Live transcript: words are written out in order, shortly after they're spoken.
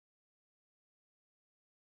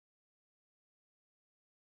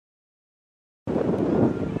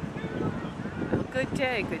Good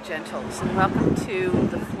day, good gentles, and welcome to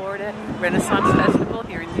the Florida Renaissance Festival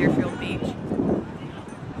here in Deerfield Beach.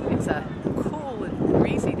 It's a cool and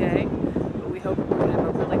breezy day, but we hope we're going to have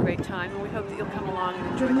a really great time, and we hope that you'll come along and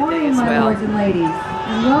enjoy the day as well. Good morning, my lords and ladies.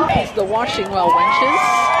 It's the washing well winches.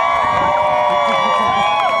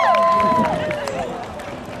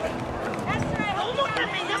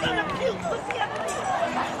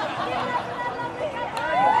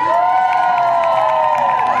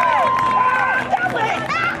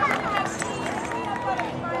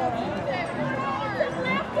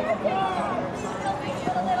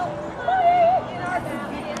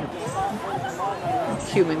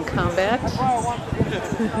 Human combat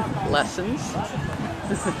lessons.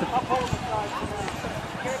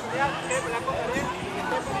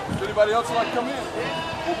 Anybody else like to come in?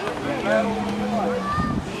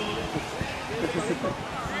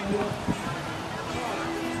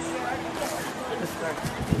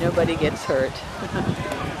 Nobody gets hurt.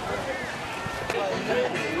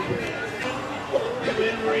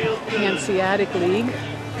 Hanseatic League.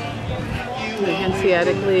 The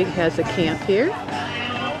Hanseatic League has a camp here.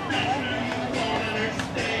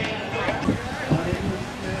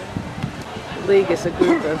 League is a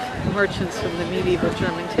group of merchants from the medieval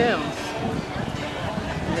German towns.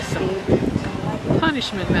 And there's some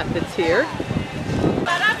punishment methods here.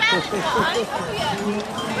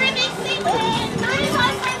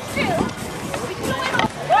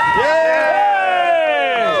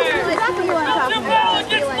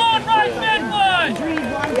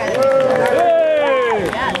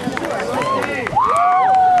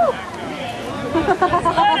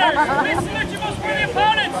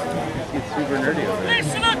 It's super nerdy over there.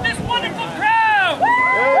 Please salute this wonderful crowd!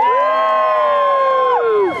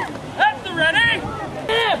 At the ready!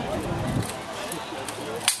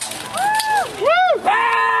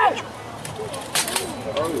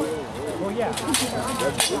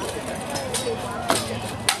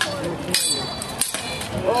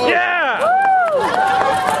 Oh yeah. Yeah!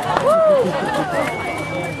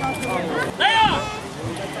 Lay off!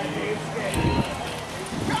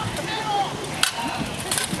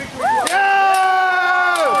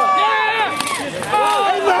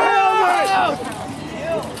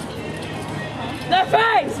 The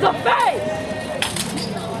face!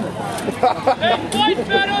 Hey, fight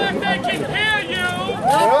better if they can hear you!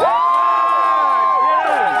 Let's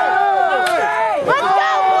go!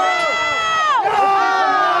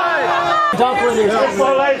 That's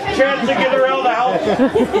my last chance to get around the house.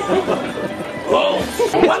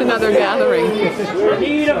 It's another gathering.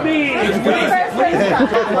 Need a bee.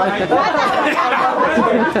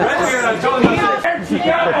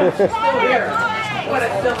 What a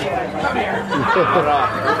silly one. Come here.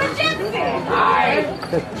 I'm a gypsy. Hi.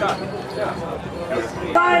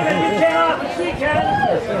 Time and you cannot see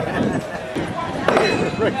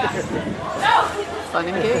Fun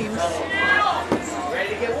and games. Ready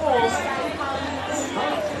to get warm.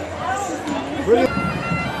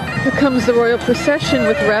 Here comes the royal procession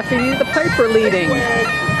with Rafferty the Piper leading.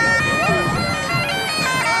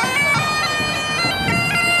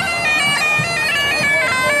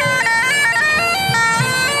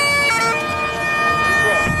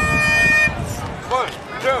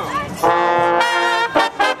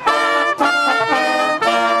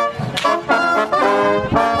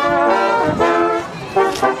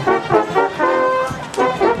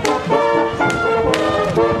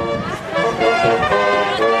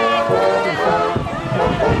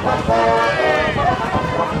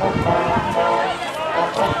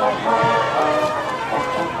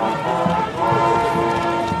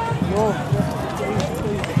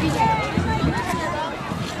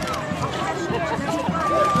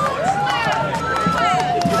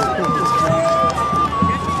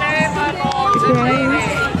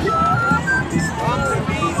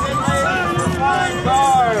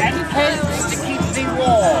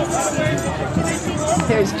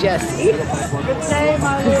 There's Jesse. Come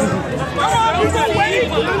on, people, wait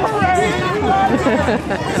for the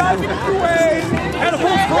parade! And a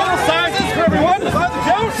full throttle sizes for everyone, besides the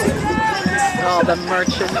Jones! All the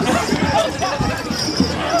merchants.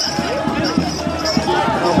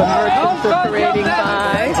 All the merchants are parading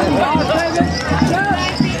by.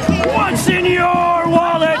 What's in your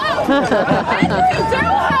wallet?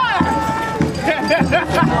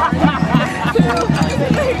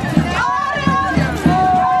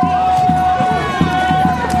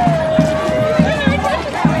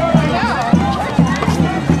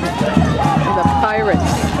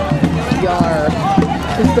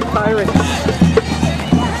 The pirates.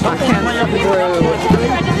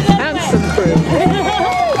 Handsome crew.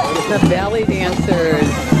 The belly dancers.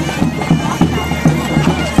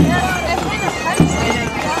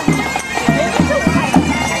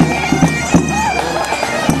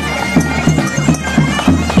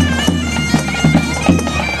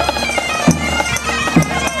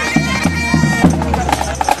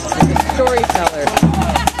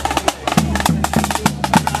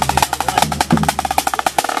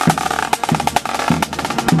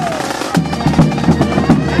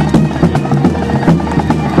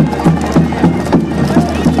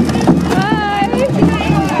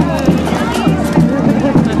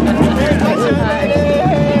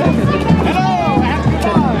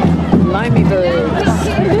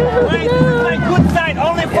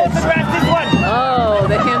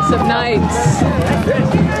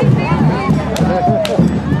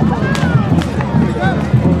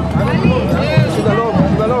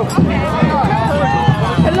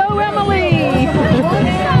 Hello, Emily.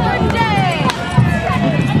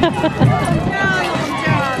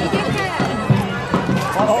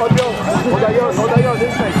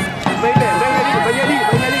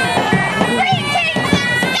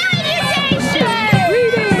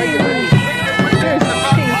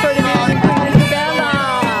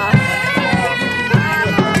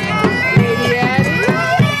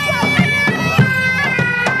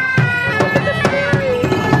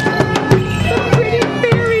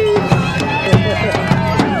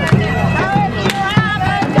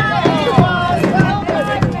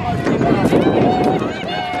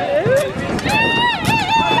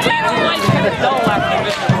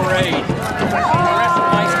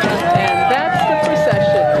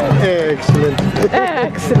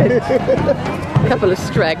 Excellent. A couple of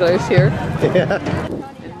stragglers here. Yeah.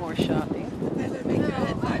 And more shopping.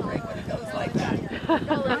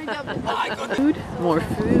 Food, more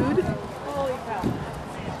food.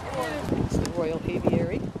 It's the Royal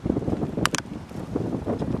Aviary.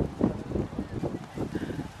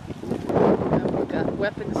 And we've got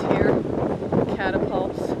weapons here,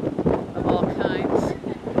 catapults of all kinds.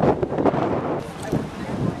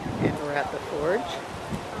 And we're at the forge.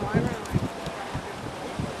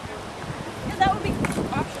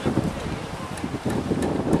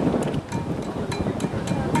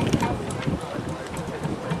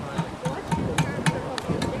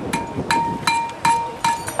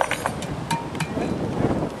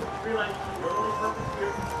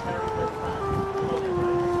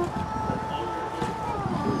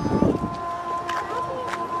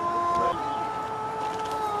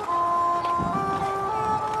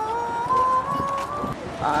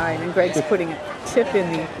 Fine, and Greg's putting a tip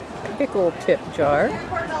in the pickle tip jar.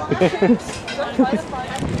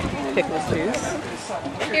 Pickle juice.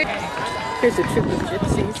 Here's a troop of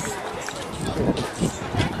gypsies.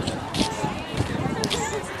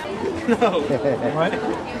 No. What?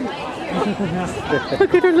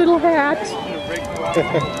 Look at her little hat.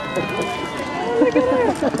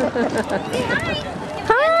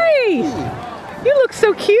 Hi! You look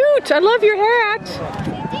so cute. I love your hat.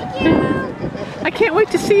 I can't wait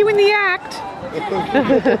to see you in the act.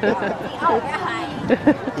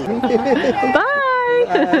 Bye.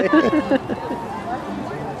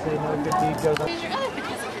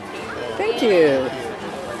 Thank you.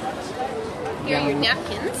 Here are your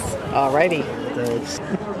napkins. Alrighty. Thanks.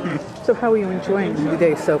 So how are you enjoying the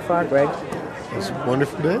day so far, Greg? It's a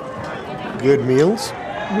wonderful day. Good meals.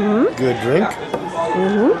 Mm-hmm. Good drink.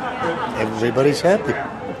 Mm-hmm. Everybody's happy.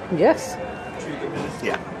 Yes.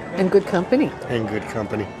 Yeah. And good company. And good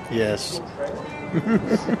company. Yes. You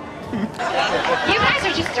guys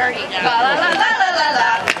are just dirty. La la la la la la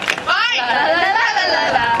la. Fine. La la la la la la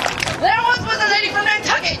la. There once was a lady from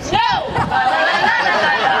Nantucket. No. La la la la la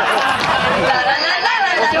la la. La la la la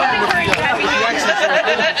la la. Don't encourage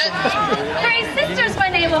Three sisters by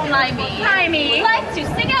name of Limey. Limey. Like to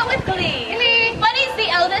sing out with glee. Me. Buddy's the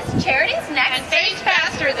eldest, Charity's next. And fades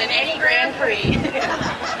faster than any Grand Prix.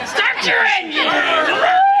 Start your engine.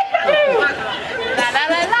 La la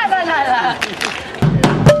la la la la la.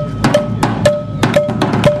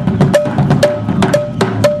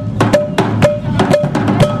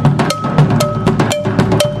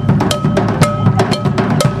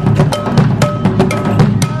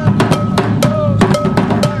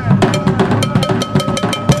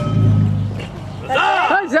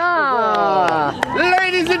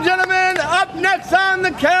 Ladies and gentlemen, up next on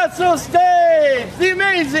the castle stage, the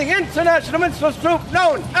amazing international minstrel troupe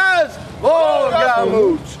known as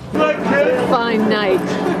Volgamooch. Fine night.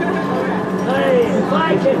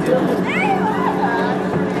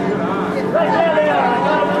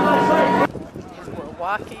 We're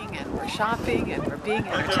walking and we're shopping and we're being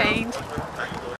entertained.